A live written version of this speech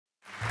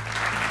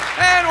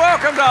And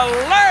welcome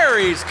to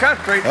Larry's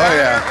Country Diner. Oh,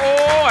 yeah.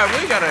 Oh, and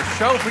we got a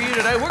show for you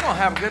today. We're going to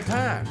have a good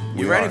time.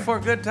 You ready for a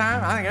good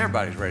time? I think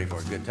everybody's ready for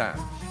a good time.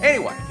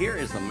 Anyway, here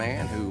is the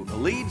man who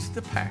leads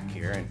the pack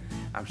here, and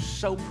I'm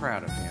so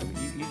proud of him.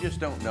 You just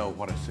don't know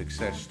what a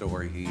success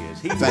story he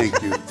is. He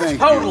Thank you.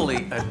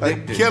 Totally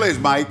addicted. Achilles,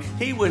 Mike.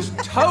 He was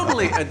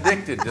totally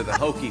addicted to the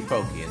hokey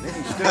pokey, and then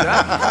he stood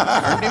up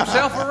and turned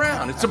himself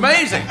around. It's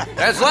amazing.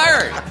 That's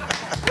Larry.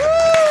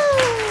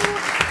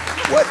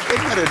 What?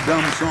 Isn't that a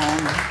dumb song?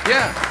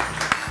 Yeah.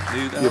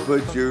 You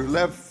put your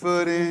left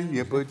foot in,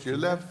 you put your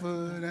left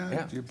foot out,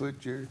 Yeah. you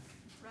put your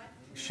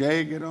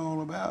shake it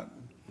all about.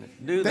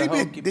 Do the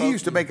hokey They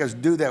used to make us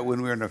do that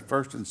when we were in the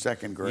first and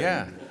second grade.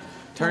 Yeah.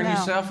 Turn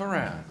yourself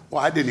around.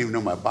 Well, I didn't even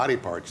know my body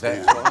parts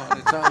then.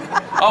 That's all.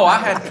 Oh, I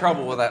had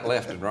trouble with that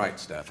left and right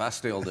stuff. I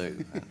still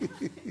do.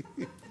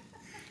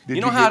 You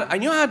know how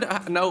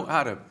to know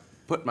how to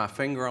put my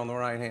finger on the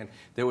right hand?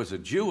 There was a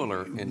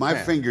jeweler in My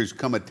town. fingers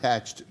come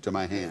attached to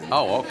my hand.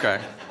 Oh,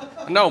 okay.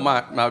 No,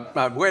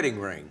 my wedding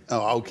ring.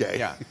 Oh, okay.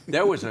 Yeah.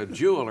 There was a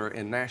jeweler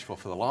in Nashville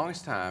for the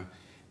longest time,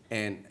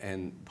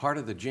 and part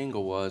of the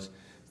jingle was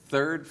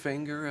third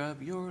finger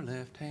of your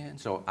left hand.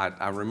 So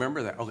I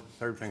remember that. Oh,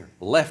 third finger,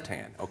 left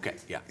hand. Okay,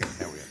 yeah,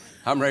 there we go.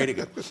 I'm ready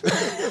to go.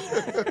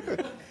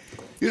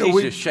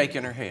 She's just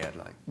shaking her head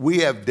like. We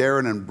have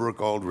Darin and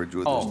Brooke Aldridge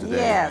with us today.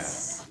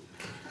 Yes.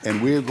 And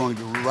we're going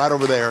to right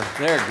over there.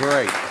 They're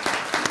great.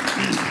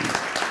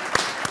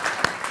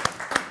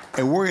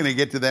 And we're going to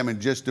get to them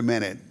in just a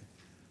minute.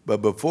 But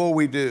before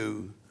we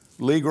do,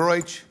 Lee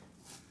Groich,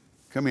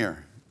 come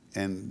here.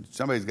 And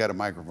somebody's got a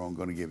microphone I'm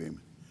going to give him.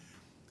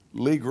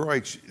 Lee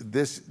Groich,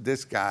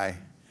 this guy,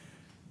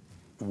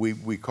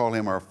 we call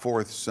him our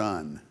fourth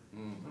son.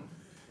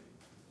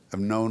 I've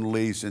known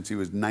Lee since he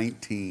was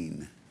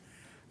 19.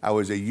 I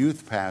was a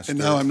youth pastor. And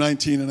now I'm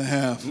 19 and a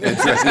half.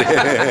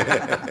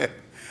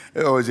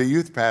 I was a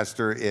youth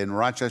pastor in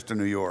Rochester,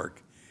 New York.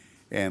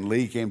 And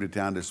Lee came to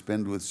town to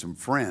spend with some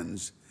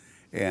friends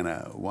and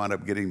wound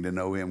up getting to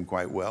know him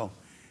quite well.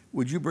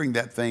 Would you bring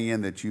that thing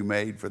in that you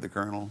made for the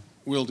Colonel?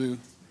 Will do.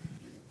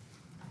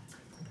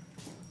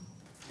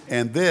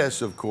 And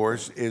this, of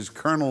course, is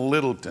Colonel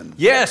Littleton.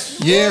 Yes.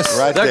 Yes.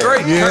 Right The there.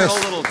 great Yes.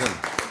 Colonel Littleton.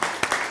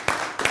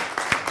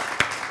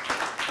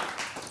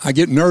 I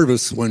get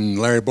nervous when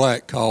Larry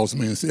Black calls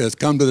me and says,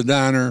 "Come to the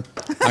diner.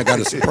 I got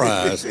a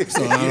surprise."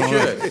 So You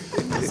should.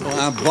 So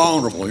I'm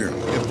vulnerable here.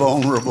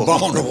 Vulnerable.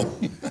 Vulnerable.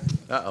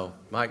 Uh-oh,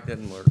 Mike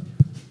didn't work.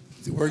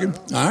 Is it working?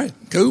 All right,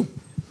 cool.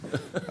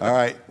 All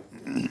right.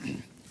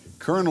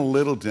 Colonel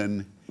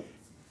Littleton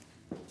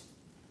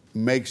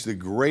makes the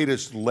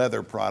greatest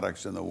leather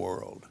products in the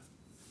world.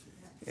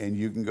 And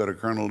you can go to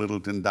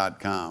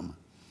colonellittleton.com.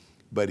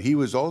 But he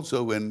was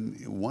also in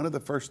one of the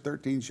first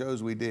 13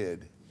 shows we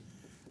did.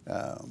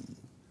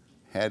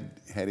 Had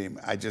him.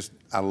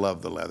 I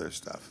love the leather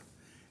stuff.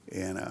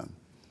 And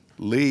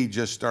Lee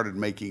just started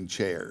making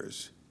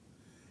chairs.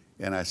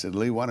 And I said,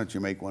 Lee, why don't you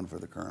make one for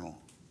the Colonel?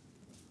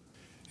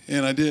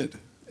 And I did.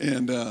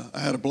 And I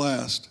had a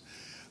blast.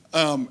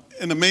 And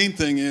the main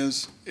thing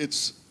is,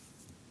 it's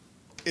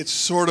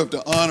sort of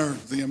to honor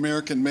the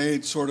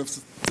American-made sort of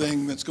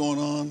thing that's going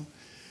on.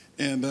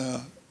 And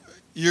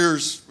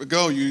years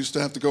ago, you used to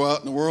have to go out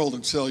in the world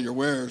and sell your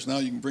wares. Now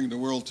you can bring the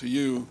world to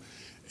you.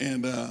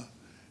 And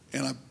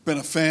I've been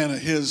a fan of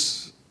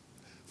his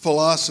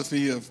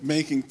philosophy of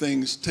making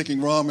things,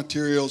 taking raw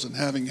materials and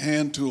having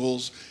hand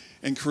tools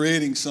and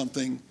creating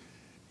something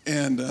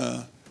and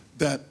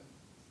that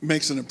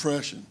makes an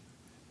impression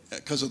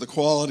because of the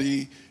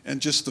quality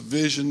and just the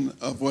vision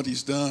of what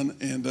he's done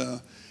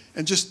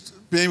and just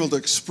being able to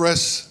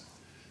express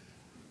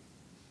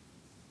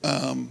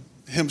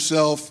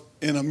himself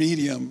in a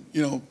medium,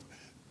 you know,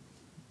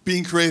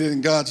 being created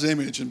in God's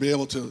image and be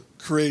able to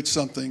create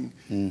something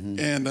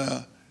and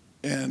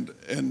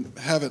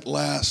have it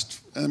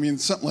last. I mean,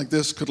 something like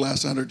this could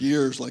last 100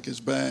 years, like his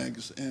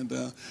bags.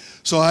 And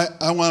so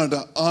I wanted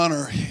to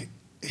honor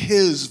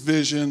his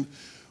vision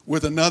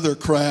with another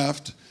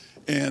craft,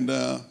 and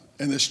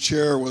this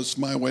chair was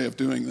my way of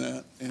doing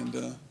that.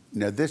 And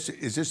now,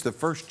 is this the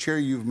first chair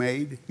you've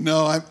made?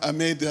 no, I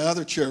made the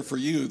other chair for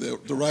you,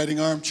 the riding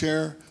arm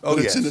chair. Oh,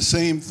 but yes. It's in the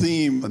same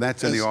theme. Well,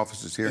 that's in the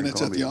offices here in And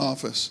it's at the Columbia.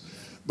 office.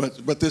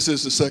 But this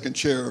is the second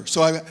chair.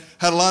 So I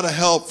had a lot of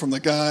help from the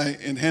guy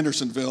in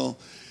Hendersonville.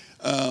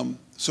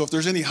 So if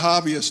there's any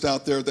hobbyists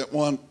out there that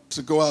want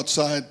to go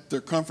outside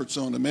their comfort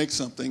zone to make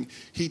something,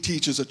 he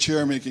teaches a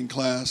chair making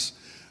class.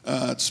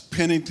 It's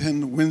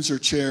Pennington Windsor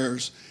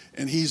Chairs,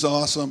 and he's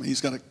awesome.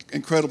 He's got an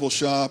incredible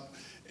shop,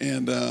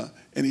 and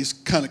he's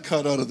kind of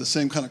cut out of the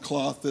same kind of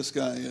cloth this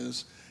guy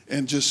is,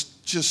 and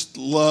just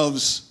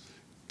loves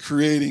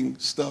creating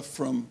stuff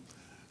from,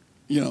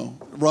 you know,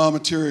 raw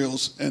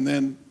materials, and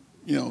then,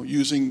 you know,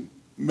 using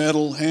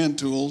metal hand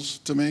tools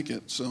to make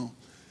it. So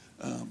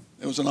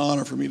it was an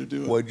honor for me to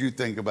do it. What did you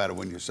think about it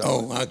when you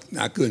saw it?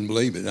 I couldn't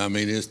believe it. I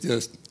mean, it's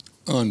just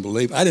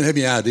unbelievable. I didn't have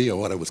any idea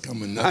what I was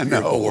coming up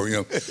here for, you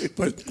know.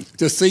 But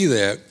to see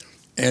that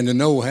and to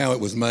know how it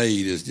was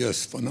made is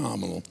just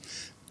phenomenal.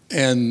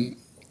 And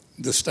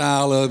the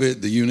style of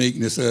it, the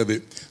uniqueness of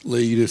it.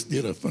 Lee just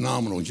did a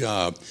phenomenal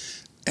job.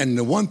 And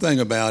the one thing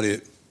about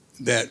it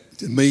that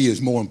to me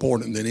is more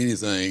important than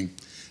anything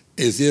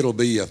is it'll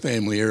be a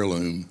family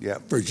heirloom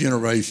for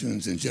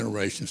generations and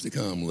generations to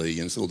come, Lee.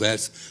 And so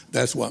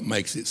that's what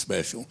makes it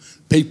special.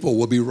 People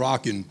will be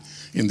rocking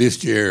in this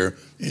chair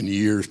in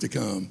years to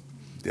come.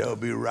 They'll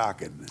be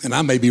rocking. And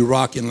I may be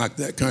rocking like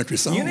that country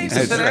song. You need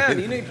to sit down.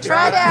 You need to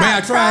Try it out. May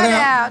I try it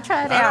out?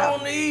 Try it out. I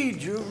don't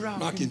need your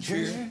rocking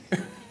chair.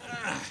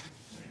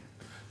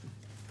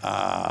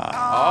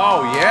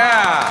 Oh,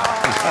 yeah.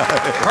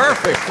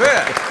 Perfect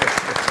fit.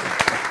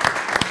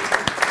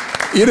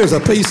 It is a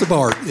piece of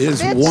art. It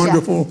is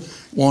wonderful,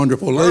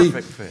 wonderful. Lee,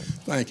 Perfect fit.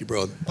 thank you,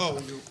 brother. Oh,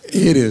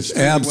 It is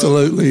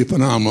absolutely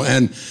phenomenal.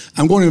 And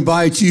I'm going to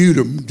invite you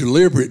to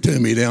deliver it to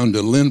me down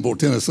to Linville,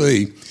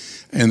 Tennessee,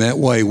 and that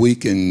way we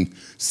can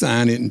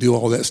sign it and do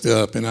all that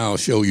stuff, and I'll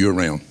show you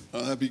around.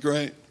 oh, that'd be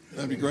great.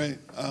 That'd be great.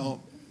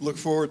 I'll look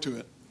forward to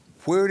it.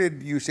 Where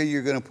did you say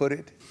you're going to put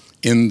it?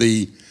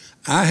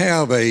 I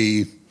have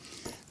a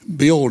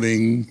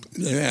building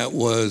that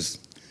was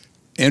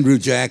Andrew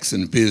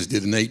Jackson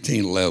visited in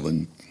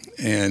 1811,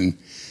 and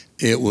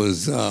it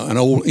was an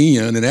old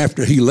inn, and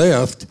after he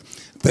left,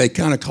 they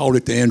kind of called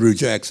it the Andrew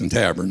Jackson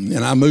Tavern,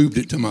 and I moved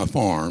it to my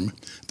farm.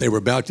 They were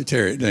about to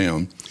tear it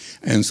down,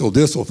 and so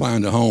this will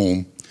find a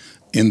home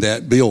in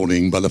that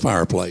building by the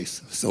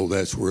fireplace, so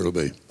that's where it'll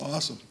be.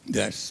 Awesome.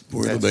 That's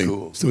where That's it'll be.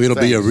 cool. So it'll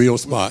be a real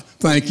spot.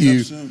 Thank We'll you.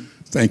 up soon.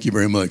 Thank you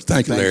very much.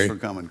 Thank you, Thanks Larry. for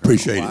coming, Colonel.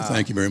 Appreciate it. Wow.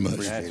 Thank you very much.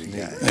 Appreciate it,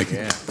 guys. Thank you.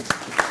 Yeah.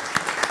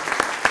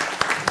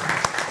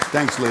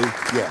 Thanks, Lee.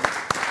 Yeah.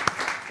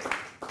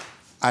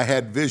 I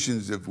had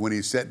visions of when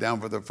he sat down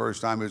for the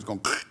first time, he was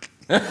going,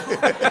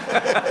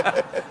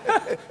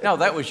 No,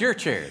 that was your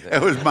chair.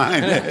 that was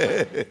mine.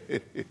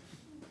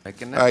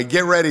 Making All right,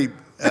 get ready,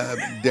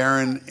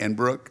 Darin and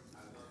Brooke.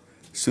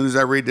 As soon as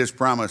I read this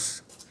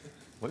promise,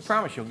 We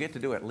promise you'll get to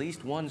do at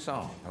least one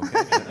song.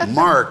 Okay?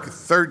 Mark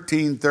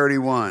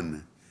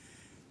 13:31,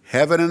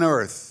 heaven and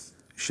earth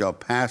shall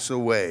pass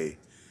away,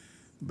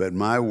 but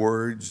my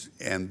words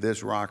and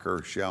this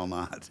rocker shall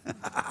not.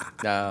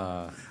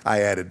 I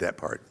added that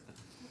part.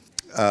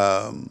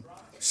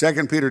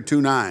 2 Peter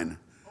 2:9,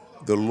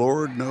 the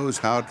Lord knows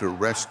how to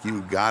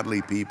rescue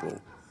godly people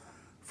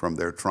from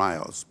their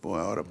trials. Boy,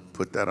 I ought to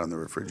put that on the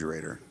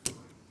refrigerator.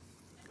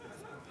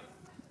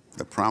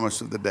 The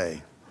promise of the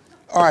day.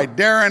 All right,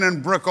 Darin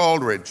and Brooke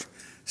Aldridge,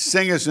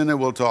 sing us and then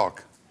we'll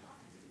talk.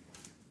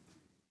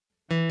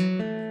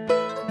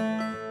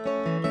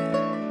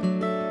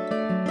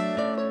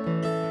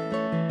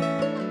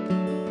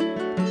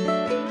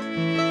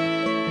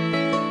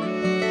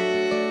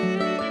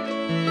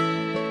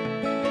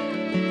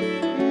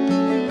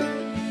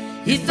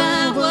 If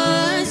I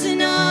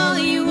wasn't all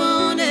you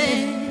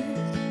wanted,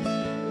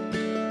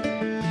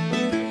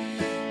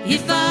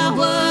 if I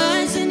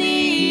wasn't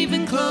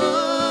even close,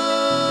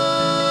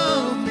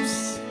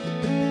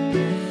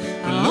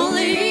 I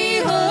only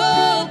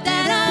hope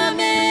that I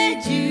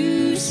made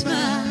you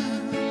smile,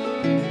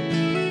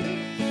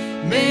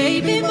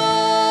 maybe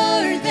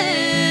more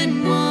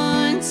than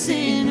once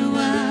in a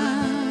while.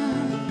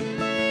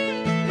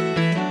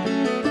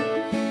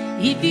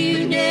 If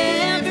you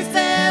never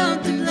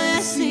felt the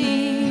blessing,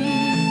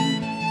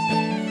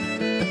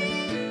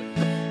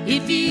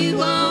 if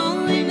you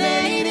only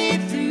made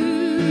it through,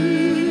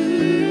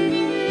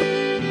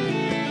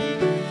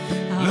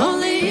 I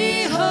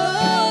only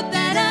hope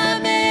that I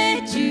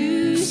made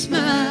you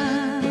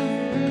smile,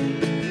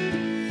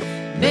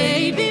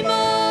 maybe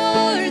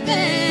more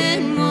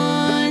than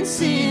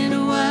once in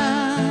a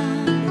while.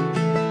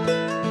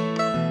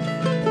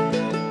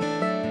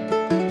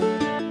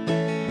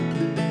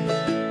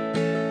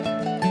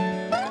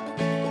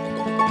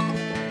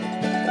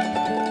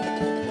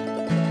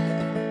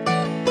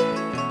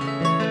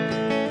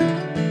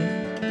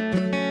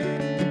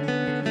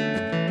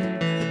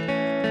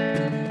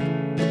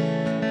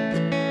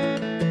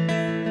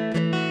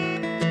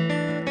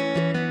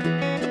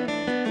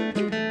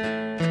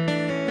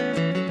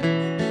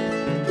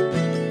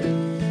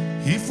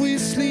 If we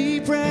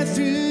sleep right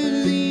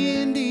through the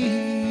ending,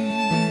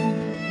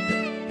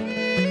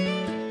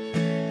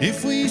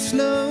 if we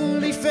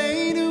slowly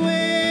fade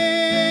away,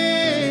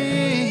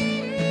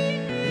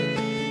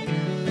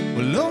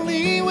 we'll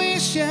only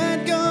wish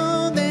I'd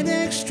gone that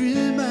extra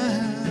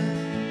mile,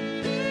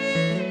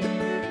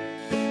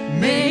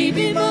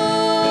 maybe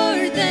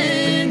more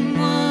than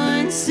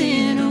once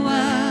in a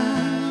while.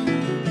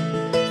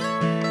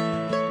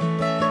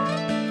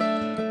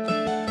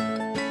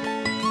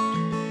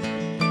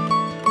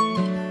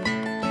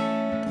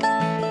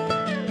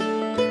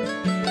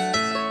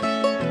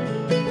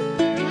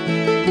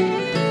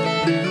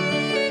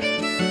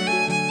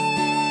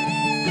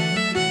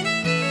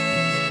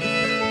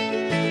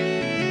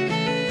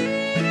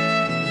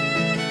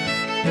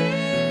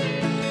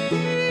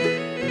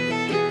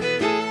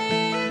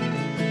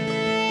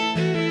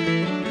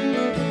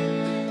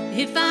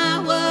 If I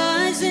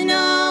wasn't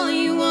all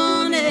you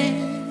wanted,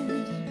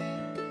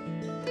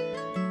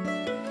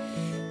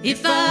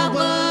 if I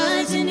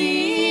wasn't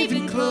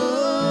even close,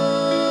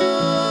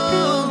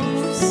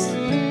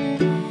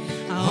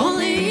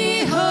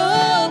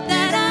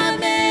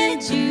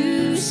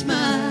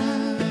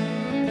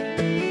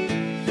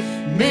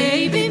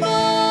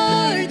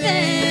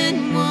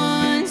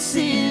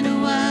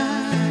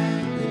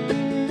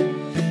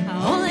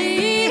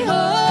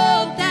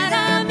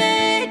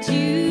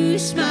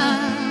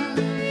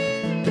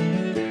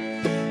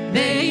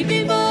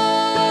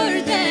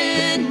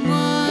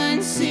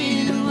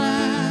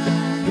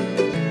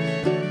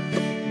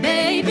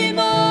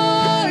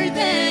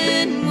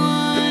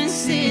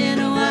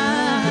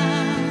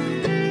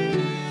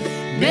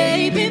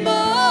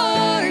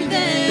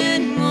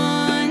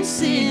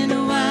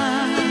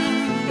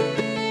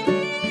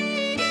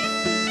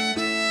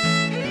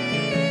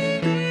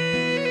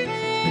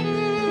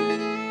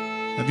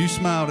 Have you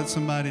smiled at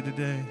somebody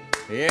today?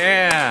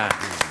 Yeah.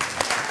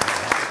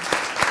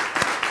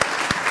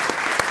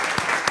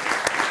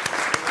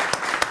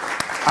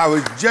 I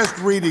was just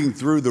reading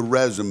through the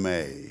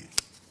resume.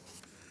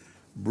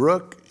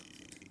 Brooke,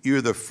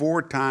 you're the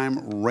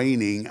 4-time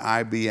reigning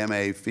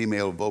IBMA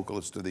Female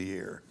Vocalist of the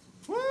Year.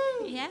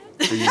 Yeah.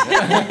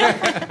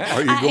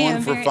 Are you I going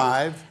am for very,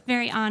 5?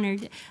 Very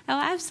honored. Oh,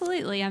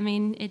 absolutely. I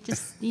mean, it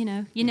just, you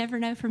know, you never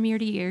know from year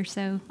to year,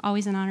 so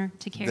always an honor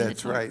to carry the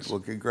That's torch. right.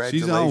 Well,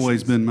 congratulations. She's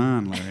always been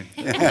mine, Larry.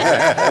 He's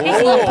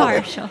a little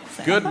partial.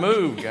 So. Good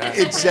move, guys.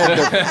 It said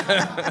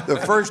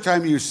the first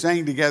time you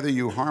sang together,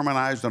 you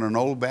harmonized on an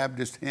old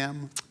Baptist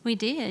hymn. We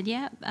did,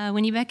 yeah.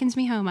 When He Beckons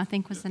Me Home, I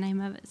think was the name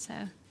of it. So.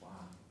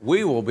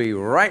 We will be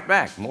right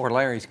back. More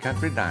Larry's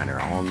Country Diner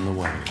on the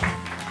way.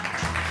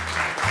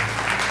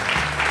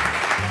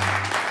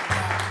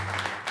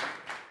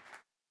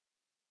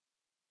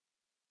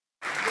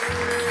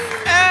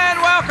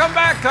 Welcome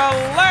back to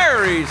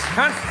Larry's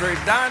Country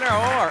Diner.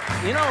 Or,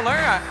 you know,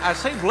 Larry, I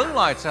see blue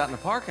lights out in the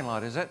parking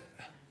lot. Is that?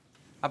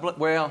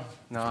 Well,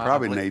 no.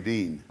 Probably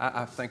Nadine.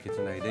 I think it's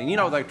Nadine. You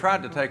know, they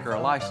tried to take her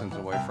license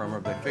away from her,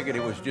 but they figured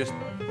it was just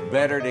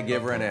better to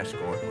give her an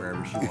escort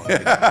wherever she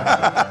wanted.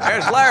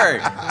 There's Larry.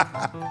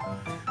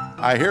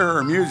 I hear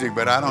her music,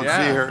 but I don't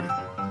see her.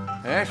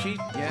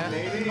 Yeah,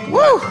 Nadine.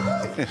 Woo!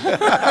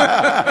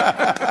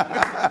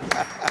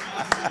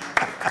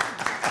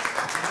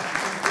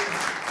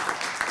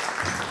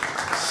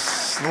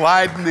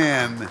 Sliding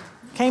in.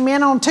 Came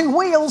in on 2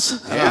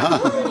 wheels. Yeah,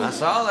 I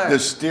saw that. The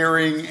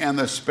steering and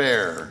the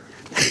spare.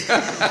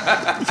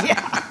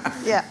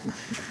 Yeah.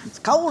 It's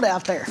cold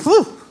out there.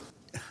 Whew.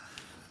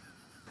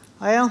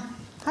 Well,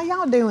 how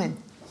y'all doing?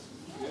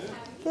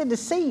 Good to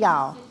see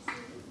y'all.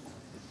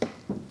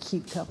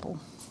 Cute couple.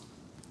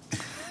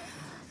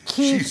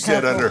 Cute She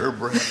said couple. under her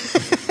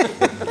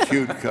breath.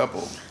 Cute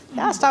couple.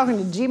 I was talking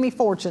to Jimmy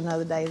Fortune the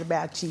other day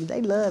about you.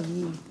 They love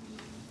you.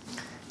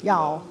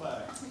 Y'all.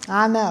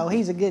 I know,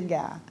 he's a good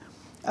guy.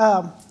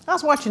 I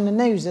was watching the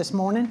news this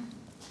morning.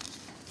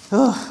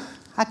 Ugh,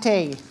 I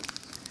tell you,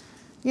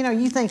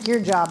 you think your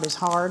job is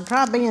hard.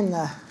 Try being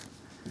the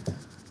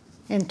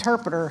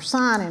interpreter,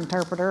 sign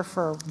interpreter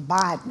for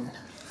Biden.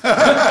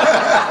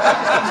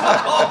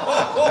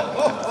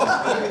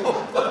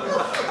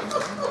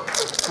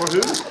 For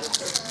who?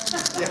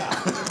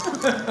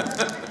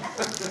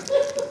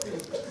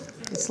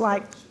 It's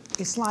like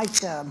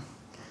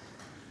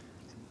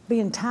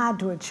being tied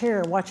to a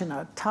chair watching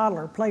a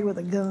toddler play with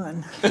a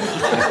gun.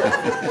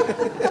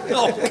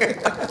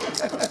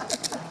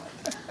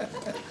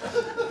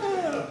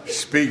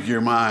 Speak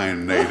your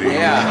mind, Nadine.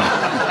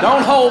 Yeah.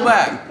 Don't hold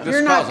back. Just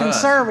You're not 'cause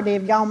us.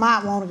 conservative, y'all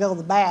might want to go to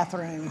the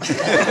bathroom.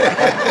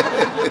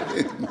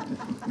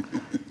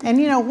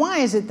 And why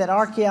is it that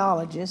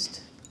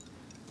archaeologists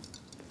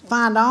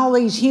find all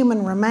these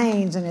human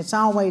remains and it's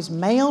always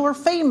male or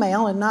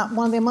female and not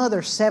one of them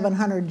other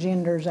 700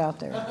 genders out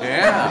there?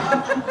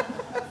 Yeah.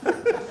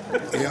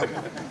 Yep.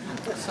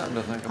 Something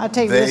to think about. I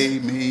tell you They,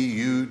 this. me,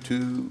 you,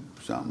 two,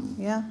 something.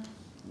 Yeah.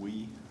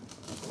 We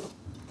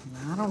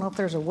I don't know if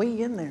there's a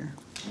we in there.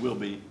 will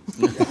be.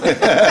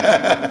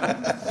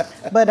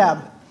 But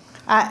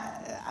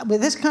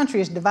with this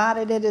country as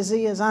divided as it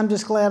is, I'm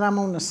just glad I'm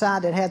on the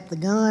side that has the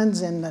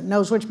guns and that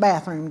knows which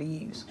bathroom to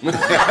use.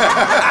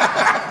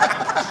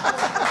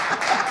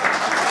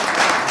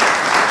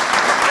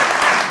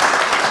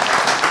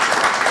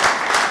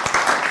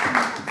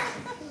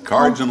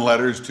 Cards and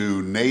letters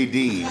to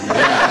Nadine.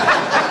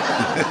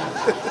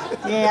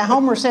 Yeah,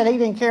 Homer said he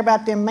didn't care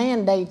about them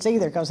mandates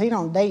either because he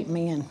don't date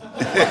men.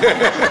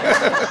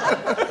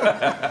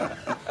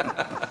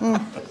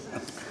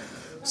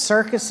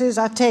 Circuses,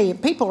 I tell you,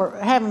 people are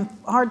having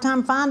a hard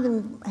time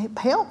finding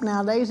help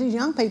nowadays. These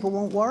young people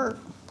won't work.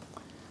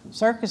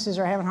 Circuses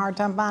are having a hard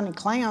time finding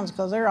clowns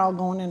because they're all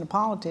going into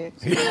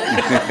politics.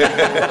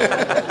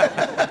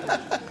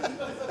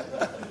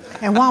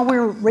 And while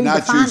we're redefining...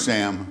 Not you,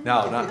 Sam.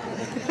 No, not.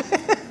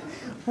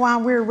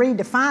 While we're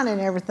redefining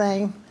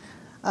everything,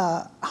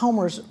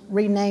 Homer's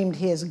renamed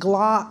his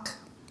Glock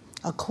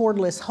a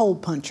cordless hole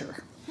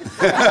puncher.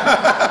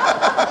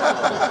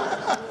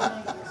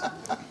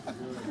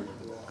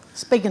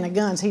 Speaking of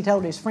guns, he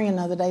told his friend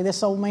the other day,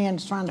 this old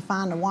man's trying to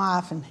find a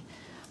wife, and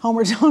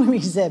Homer told him, he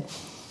said,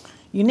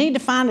 you need to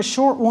find a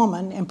short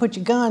woman and put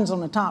your guns on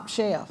the top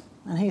shelf.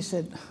 And he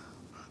said,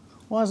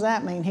 what does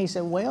that mean? He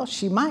said, well,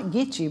 she might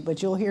get you,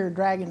 but you'll hear her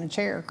dragging a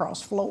chair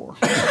across the floor.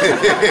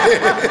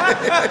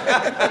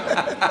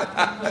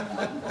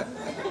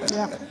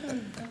 Yeah.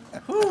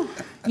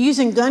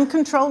 Using gun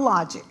control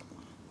logic.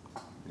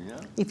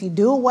 Yeah. If you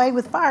do away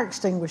with fire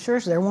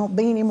extinguishers, there won't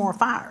be any more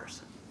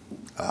fires.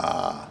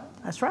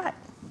 That's right.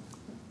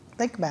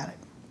 Think about it.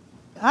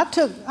 I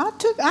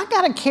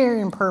got a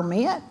carrying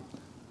permit.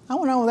 I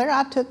went over there,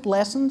 I took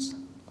lessons.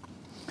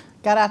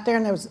 Got out there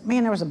and there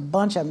was a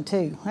bunch of them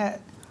too.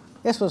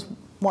 This was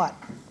what,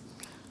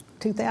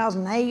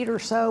 2008 or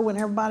so when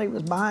everybody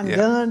was buying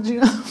guns,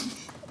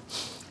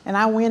 And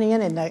I went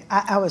in and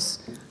I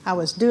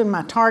was doing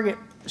my target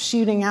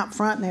shooting out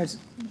front and there's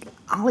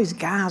all these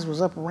guys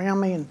was up around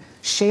me, and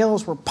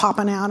shells were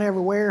popping out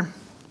everywhere.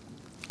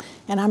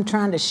 And I'm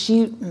trying to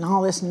shoot, and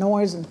all this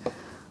noise, and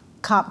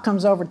cop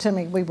comes over to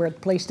me. We were at the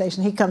police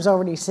station. He comes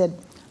over and he said,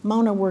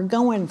 "Mona, we're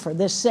going for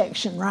this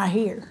section right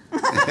here."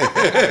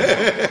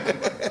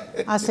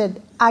 I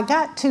said, "I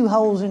got 2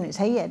 holes in his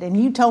head, and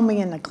you told me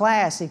in the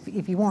class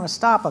if you want to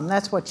stop him,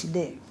 that's what you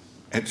do."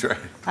 That's right.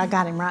 I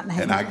got him right in the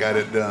head. And I got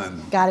it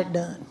done. Got it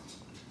done.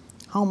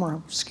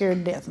 Homer was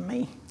scared to death of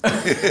me.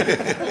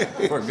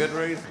 For a good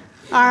reason.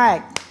 All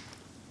right.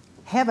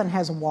 Heaven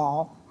has a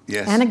wall,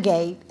 Yes. and a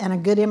gate, and a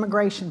good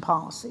immigration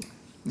policy.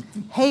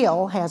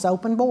 Hell has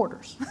open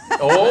borders.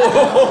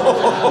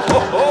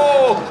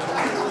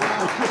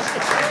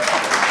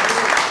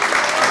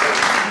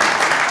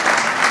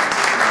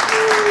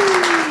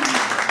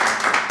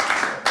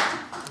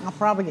 I'll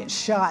probably get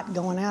shot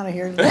going out of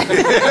here today.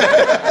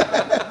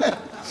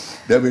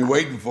 They'll be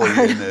waiting for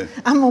you in the,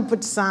 I'm going to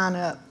put the sign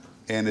up.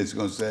 and it's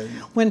going to say,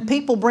 When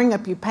people bring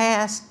up your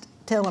past,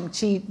 tell them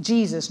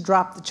Jesus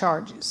dropped the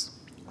charges.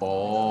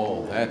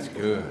 Oh, that's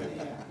good.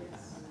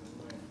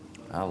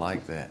 I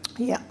like that.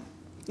 Yeah,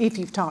 if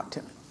you've talked to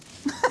him.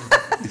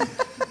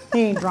 He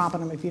ain't dropping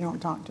them if you don't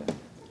talk to him.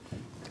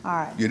 All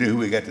right. you know who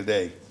we got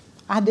today?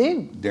 I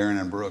do. Darin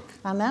and Brooke.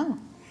 I know.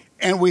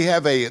 And we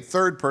have a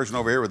third person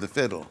over here with a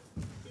fiddle,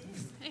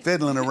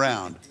 fiddling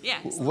around.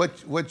 Yes.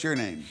 What's your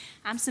name?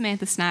 I'm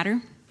Samantha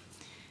Snyder.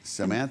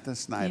 Samantha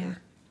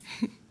Snyder.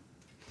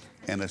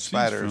 And a She's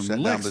spider from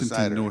sat down beside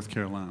Lexington, her. North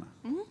Carolina.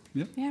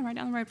 Yep. Yeah, right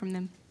down the road from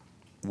them.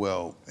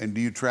 Well, and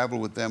do you travel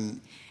with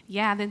them?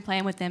 Yeah, I've been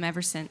playing with them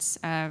ever since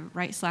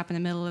right slap in the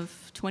middle of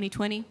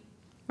 2020.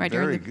 Right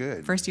Very during the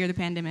good. first year of the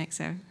pandemic.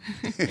 So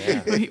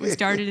we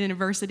started in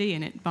university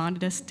and it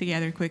bonded us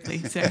together quickly.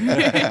 So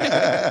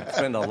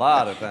Spend a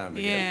lot of time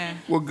together. yeah.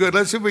 Well, good.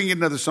 Let's see if we can get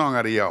another song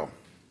out of y'all.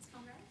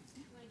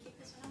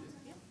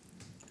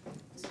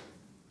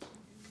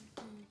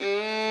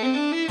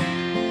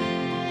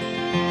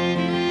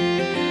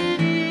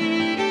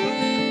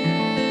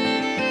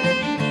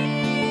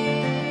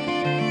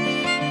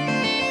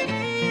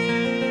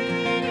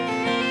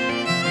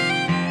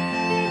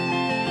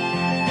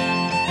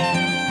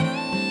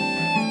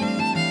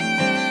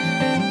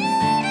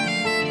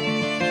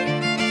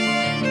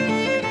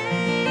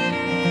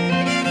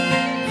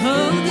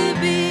 Oh, the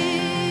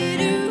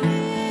bitter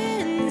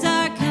winds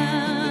are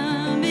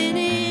coming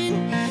in,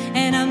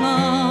 and I'm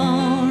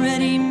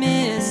already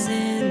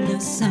missing the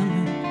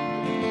summer.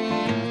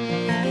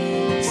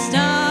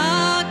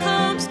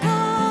 Stockholm's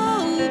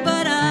cold,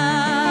 but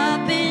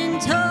I've been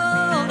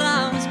told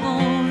I was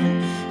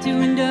born to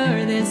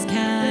endure this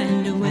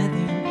kind of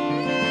weather.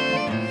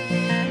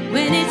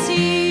 When it's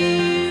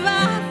you,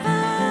 I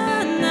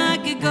find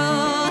like a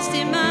ghost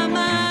in my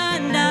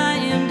mind. I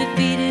am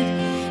defeated,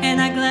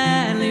 and I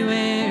gladly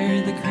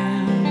wear the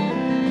crown.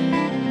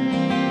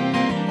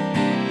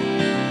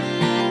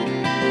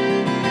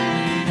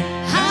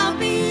 I'll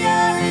be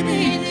your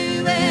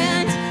Emmylou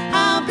and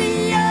I'll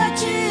be your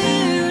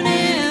June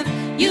if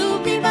you'll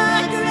be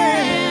my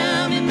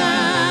Graham and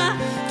my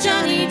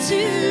Johnny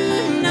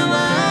too. No,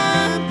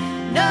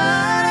 I'm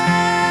not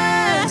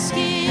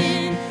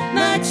asking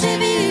much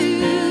of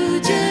you.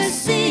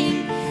 Just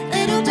sing,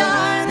 little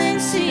darling,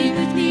 sing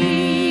with me.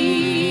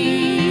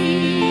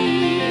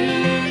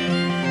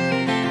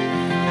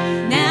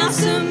 Now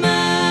so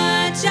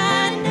much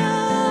I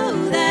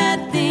know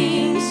that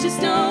things just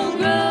don't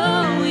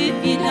grow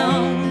if you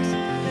don't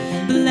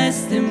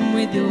bless them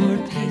with your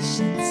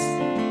patience.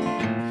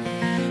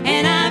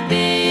 And I've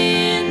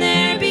been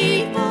there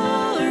before.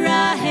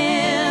 I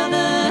held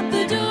up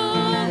the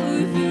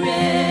door for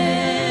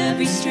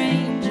every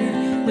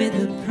stranger with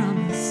a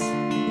promise.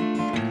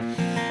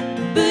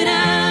 But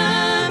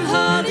I'm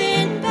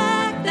holding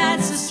back,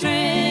 that's the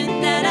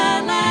strength that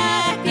I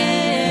lack.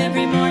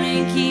 Every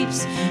morning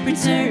keeps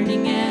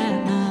returning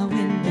at my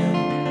window,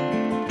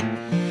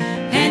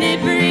 and it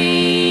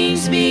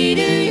brings me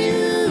to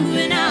you,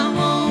 and I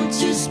won't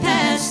just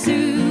pass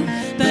through,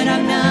 but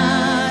I'm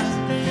not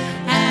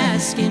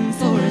asking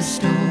for a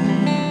storm.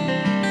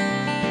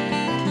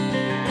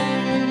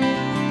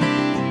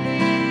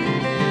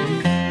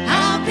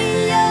 I'll be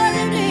your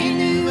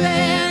Emmylou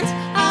and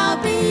I'll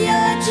be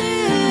your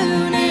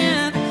June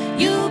if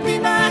you'll be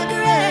my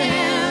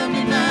Graham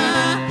and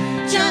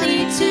my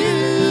Johnny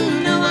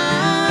too. No,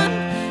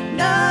 I'm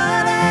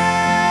not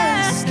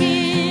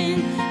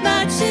asking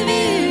much of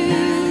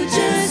you.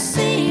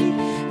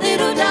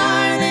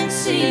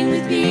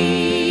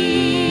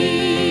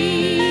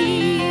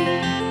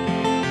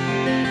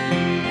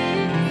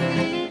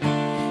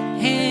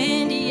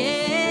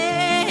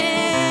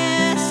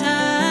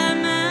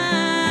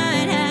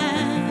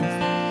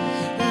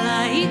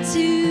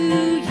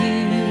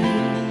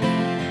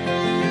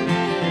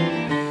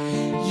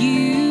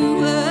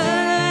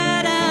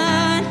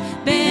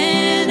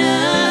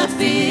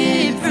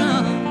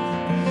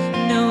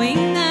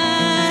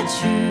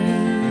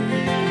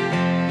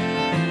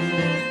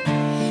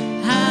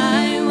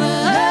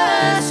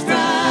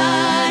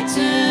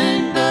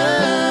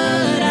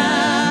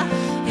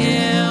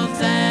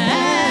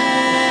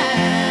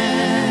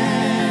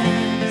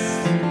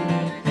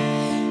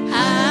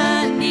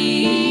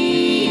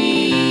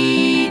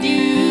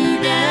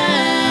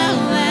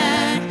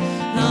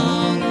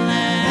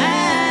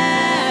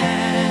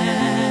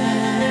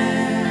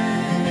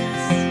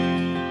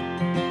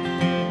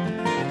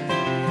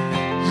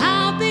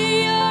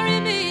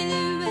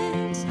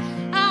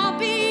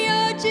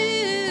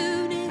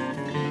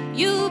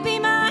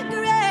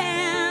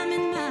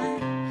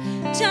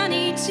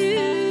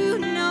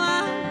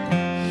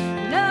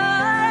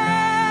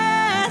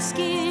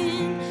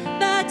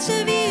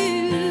 much of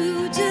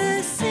you.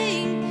 Just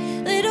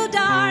sing, little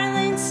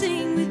darling,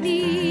 sing with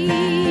me.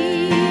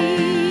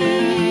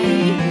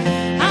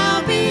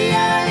 I'll be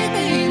your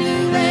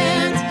Emmylou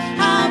and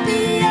I'll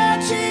be your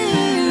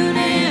June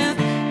if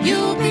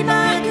you'll be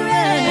my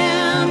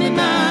Graham and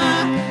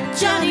my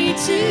Johnny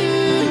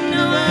too.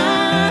 No,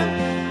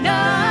 I'm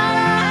not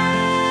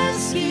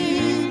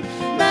asking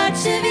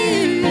much of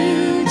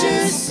you.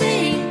 Just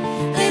sing,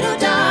 little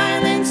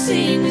darling,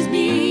 sing with me.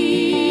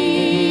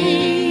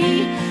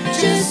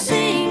 Just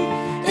sing,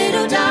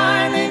 little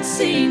darling,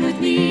 sing with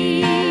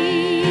me.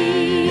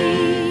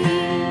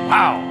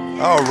 Wow.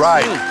 All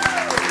right.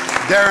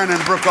 Darin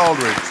and Brooke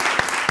Aldridge.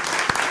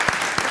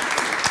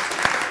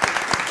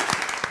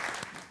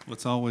 Well,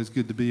 it's always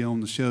good to be on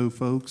the show,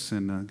 folks,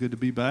 and good to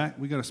be back.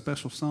 We got a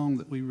special song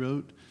that we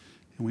wrote,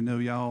 and we know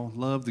y'all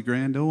love the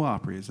Grand Ole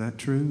Opry. Is that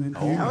true in here?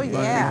 Oh, Everybody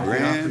yeah. love the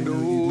Grand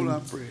Opry? Ole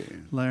Opry.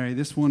 Larry,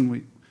 this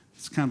one,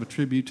 it's kind of a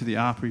tribute to the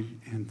Opry,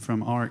 and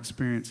from our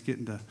experience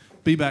getting to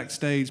be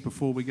backstage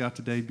before we got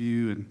to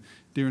debut and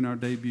during our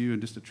debut,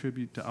 and just a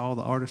tribute to all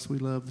the artists we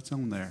love that's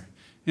on there.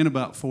 In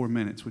about 4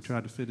 minutes, we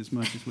tried to fit as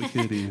much as we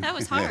could in. That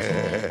was hard.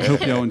 I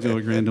hope y'all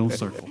enjoy Grand Ole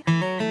Circle. They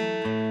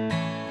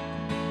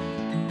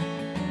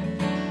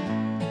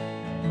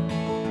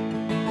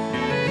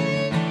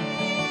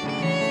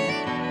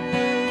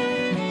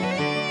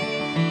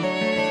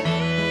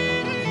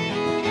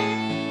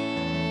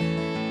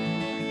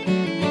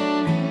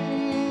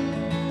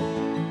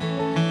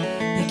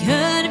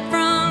cut it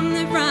from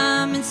the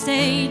rhyming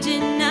stage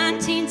in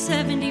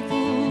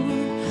 1974.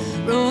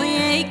 Roy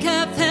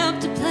Acuff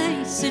helped to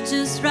place it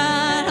just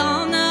right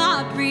on the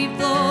Opry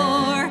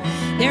floor.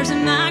 There's a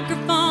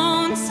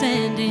microphone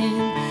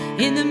standing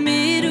in the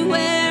middle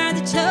where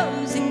the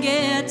chosen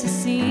get to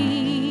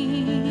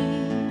sing.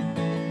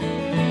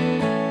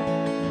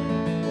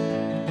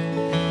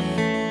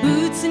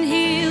 Boots and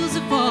heels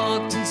have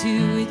walked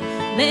into it,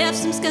 left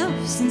some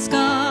scuffs and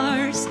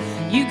scars.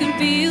 You can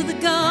feel the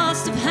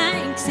ghost of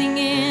Hank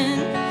singing,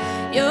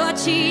 "You're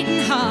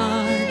cheating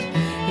hard."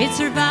 It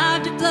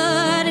survived a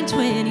flood in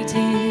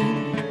 2010.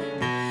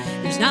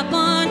 There's not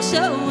one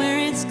show where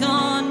it's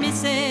gone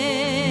missing.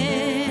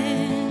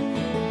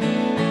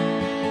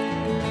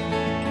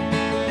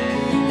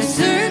 The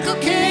circle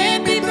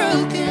can't be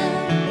broken.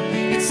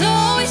 It's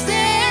always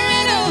there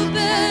and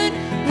open,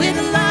 with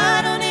a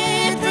light on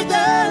it for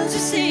those who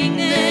sing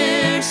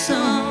their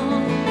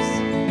songs.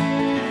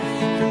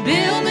 From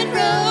Billman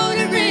Road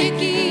to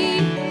Ricky,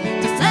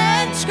 to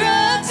Flat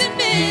Scruggs and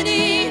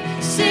Minnie,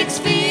 6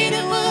 feet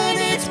of wood,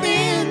 it's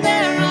been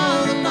there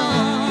all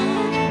along.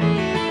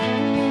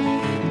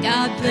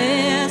 God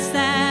bless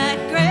that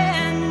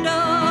Grand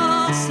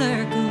Ole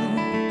Circle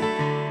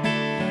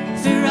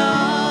for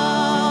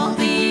all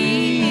the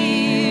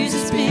years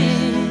it's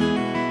been.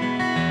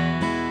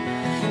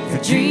 For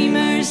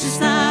dreamers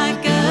just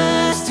like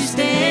us to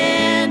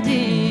stand in.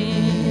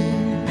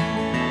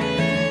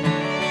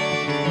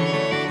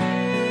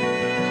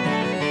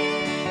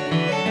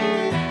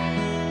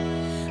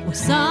 We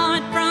saw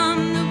it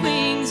from the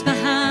wings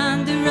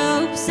behind the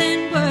ropes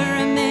and were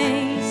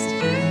amazed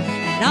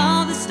at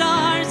all the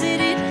stars that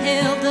it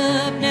held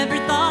up. Never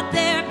thought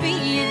there'd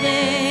be a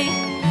day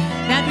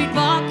that we'd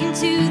walk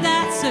into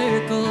that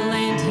circle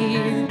and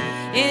hear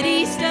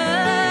Eddie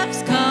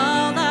Stubbs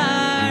call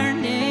our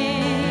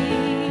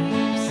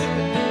names.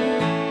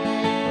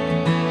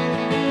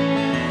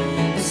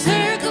 The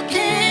circle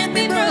can't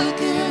be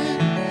broken.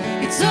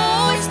 It's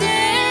always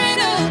there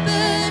and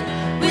open,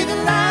 with a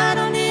light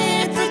on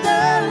it for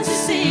those who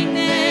sing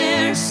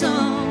their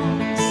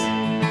songs.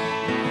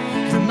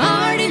 From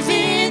Marty,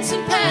 Vince,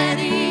 and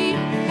Patty,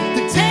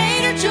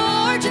 Potato,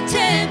 George, and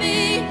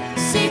Tammy,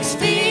 6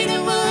 feet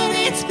of wood,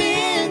 it's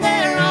been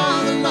there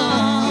all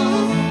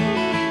along.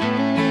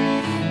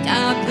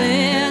 God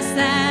bless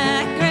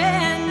that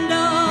Grand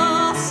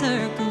Ole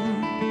Circle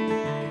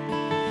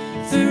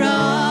for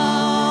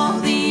all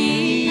the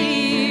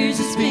years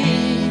it's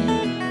been.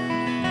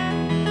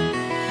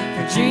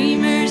 For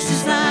dreamers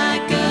just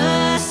like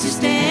us to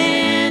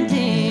stand in.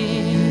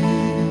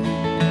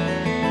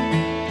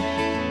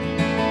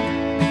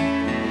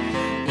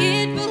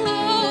 It will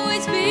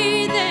always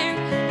be there,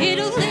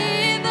 it'll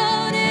live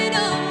on and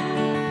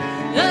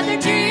on. Other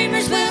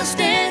dreamers will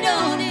stand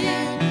on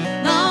it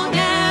long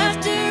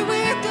after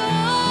we're gone.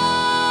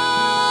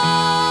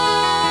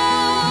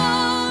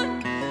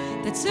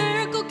 That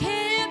circle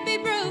can't be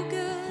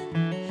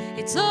broken,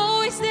 it's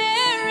always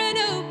there and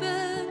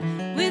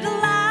open, with a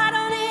light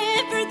on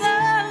it for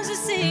those who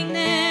sing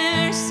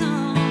their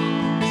songs.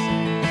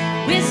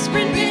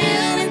 Whispering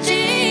Bill and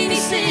Jeannie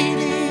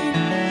singing,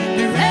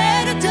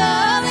 Loretta,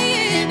 Dolly,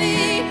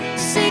 Emmy,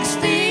 6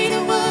 feet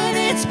of wood,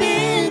 it's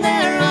been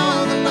there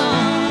all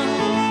along.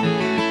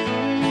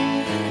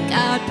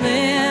 God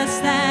bless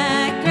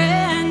that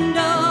Grand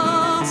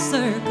Ole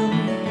Circle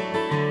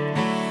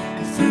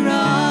for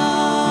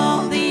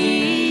all the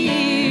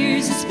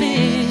years it's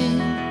been.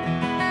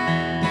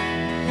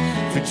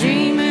 For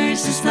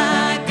dreamers just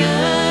like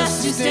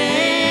us to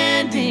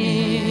stand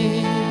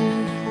in.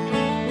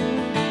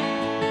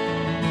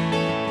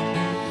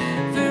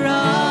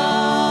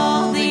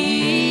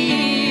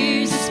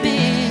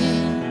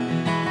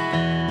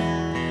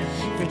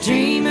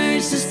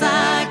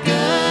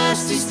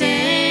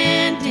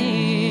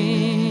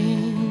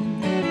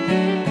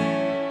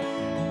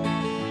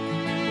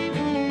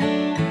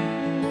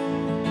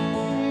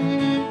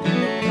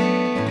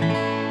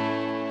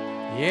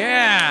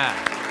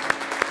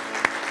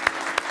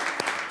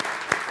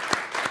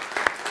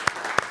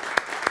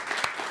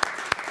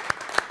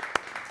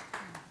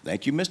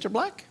 Thank you, Mr.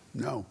 Black.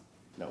 No.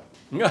 No.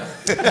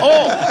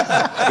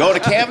 Oh, go to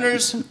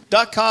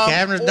Cavners.com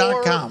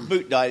Cavners.com. or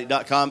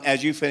bootdiet.com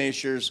as you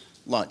finish your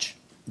lunch.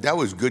 That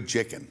was good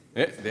chicken.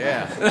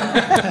 Yeah.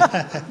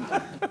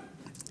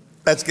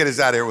 Let's get us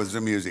out of here with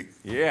some music.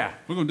 Yeah.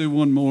 We're going to do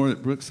one more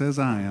that Brooke says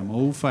I am.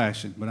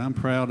 Old-fashioned, but I'm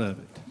proud of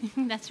it.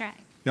 That's right.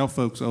 Y'all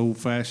folks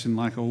old-fashioned,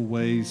 like old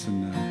ways,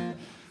 and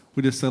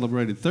we just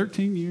celebrated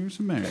 13 years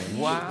of marriage.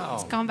 Wow.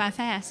 It's gone by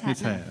fast,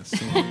 hasn't It has.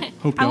 So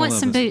hope I y'all want love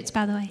some us. boots,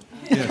 by the way.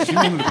 Yeah, she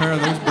wanted a pair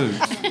of those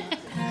boots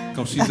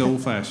because she's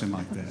old-fashioned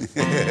like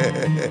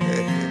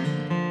that.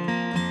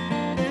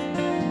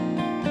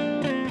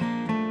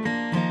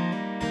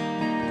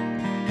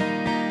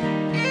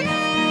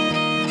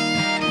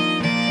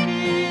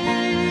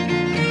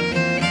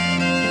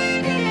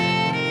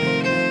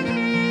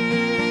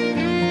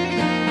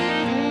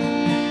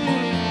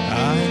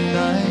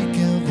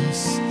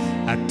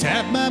 I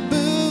tap my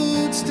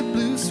boots to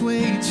blue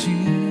suede shoes,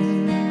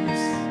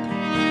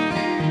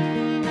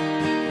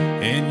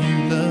 and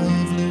you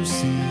love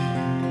Lucy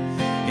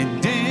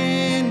and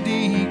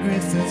Dandy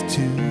Griffith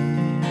too.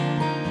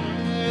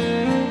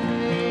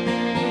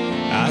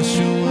 I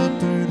show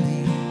up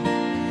early,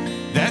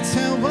 that's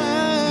how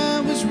I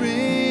was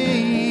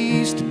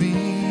raised to be.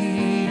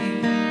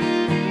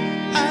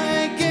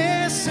 I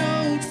guess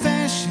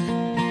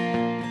old-fashioned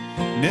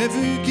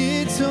never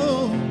gets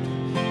old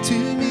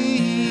to me.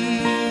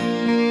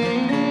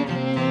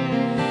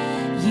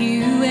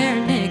 You wear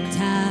a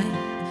necktie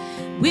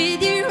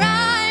with your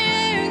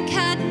iron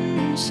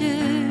cotton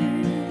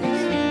shirt,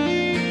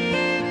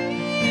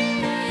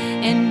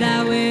 and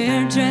I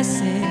wear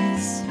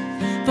dresses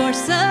for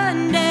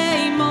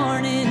Sunday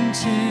morning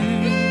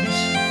church.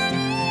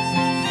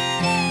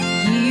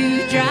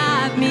 You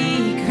drive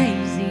me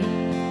crazy,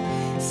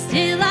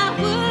 still I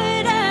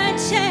wouldn't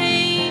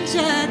change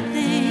a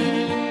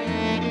thing.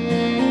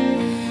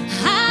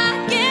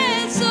 I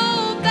guess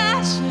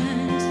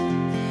old-fashioned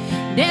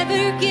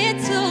never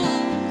gets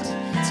old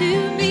to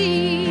me.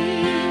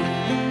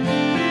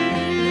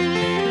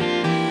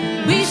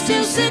 We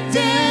still sit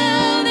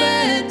down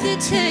at the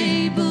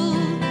table,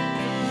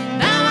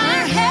 bow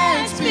our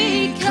heads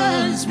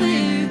because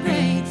we're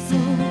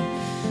grateful.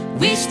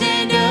 We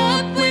stand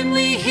up when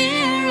we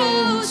hear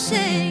oh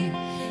say,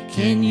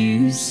 can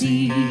you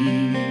see?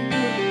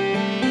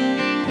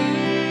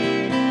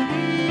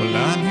 Well,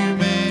 I'm your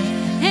man,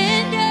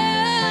 And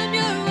I'm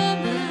your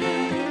woman.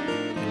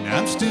 and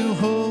I'm still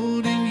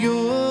holding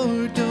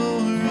your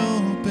door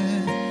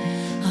open.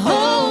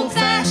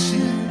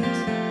 Old-fashioned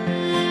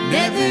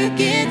never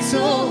gets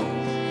old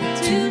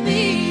to me.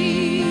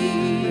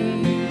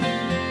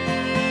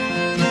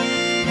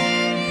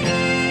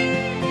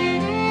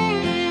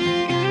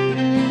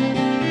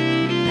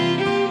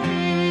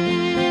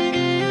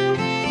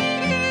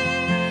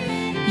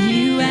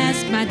 You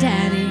asked my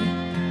daddy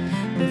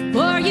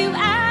before you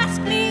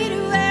asked me to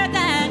wear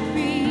that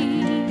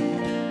ring.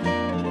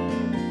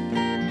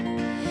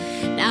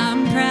 Now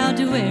I'm proud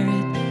to wear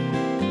it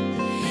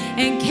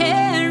and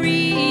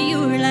carry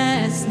your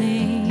last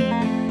name.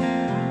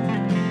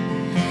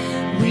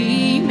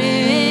 We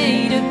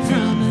made a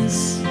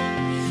promise,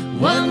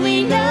 one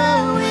we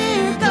know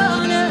we're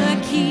gonna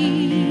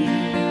keep,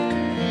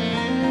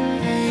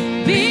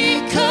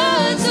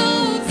 because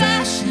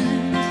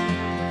old-fashioned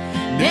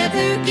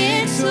never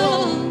gets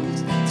old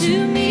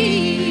to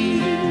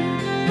me.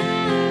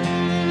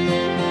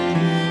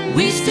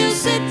 We still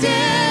sit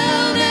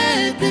down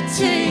at the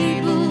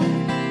table,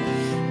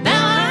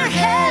 bow our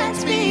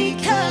heads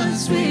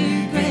because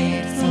we're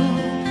grateful.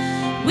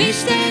 We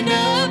stand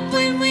up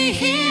when we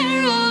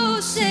hear oh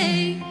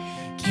say,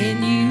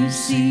 can you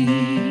see?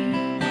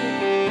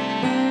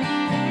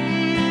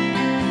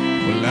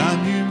 Well,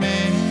 I'm your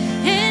man,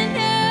 And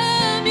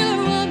I'm your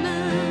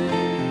woman.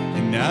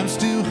 and I'm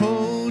still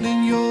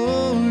holding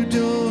your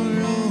door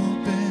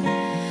open.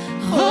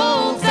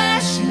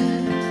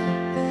 Old-fashioned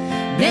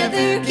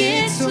never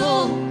gets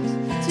old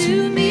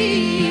to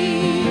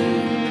me,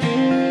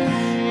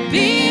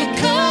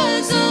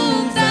 because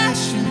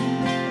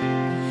old-fashioned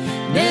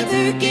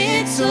never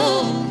gets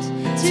old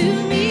to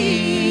me.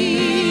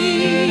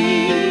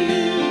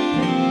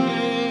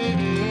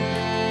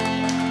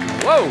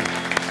 Whoa.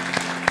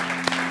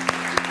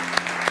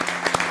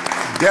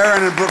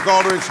 Darin and Brooke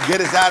Aldridge, get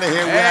us out of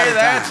here. We're out Hey, of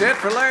that's time. it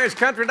for Larry's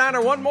Country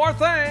Diner. One more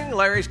thing.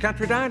 Larry's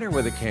Country Diner,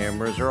 where the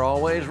cameras are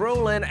always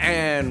rolling,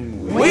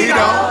 and we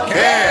don't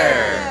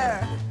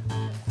care.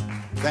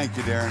 Thank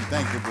you, Darin.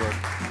 Thank you, Brooke.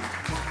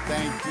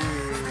 Thank you.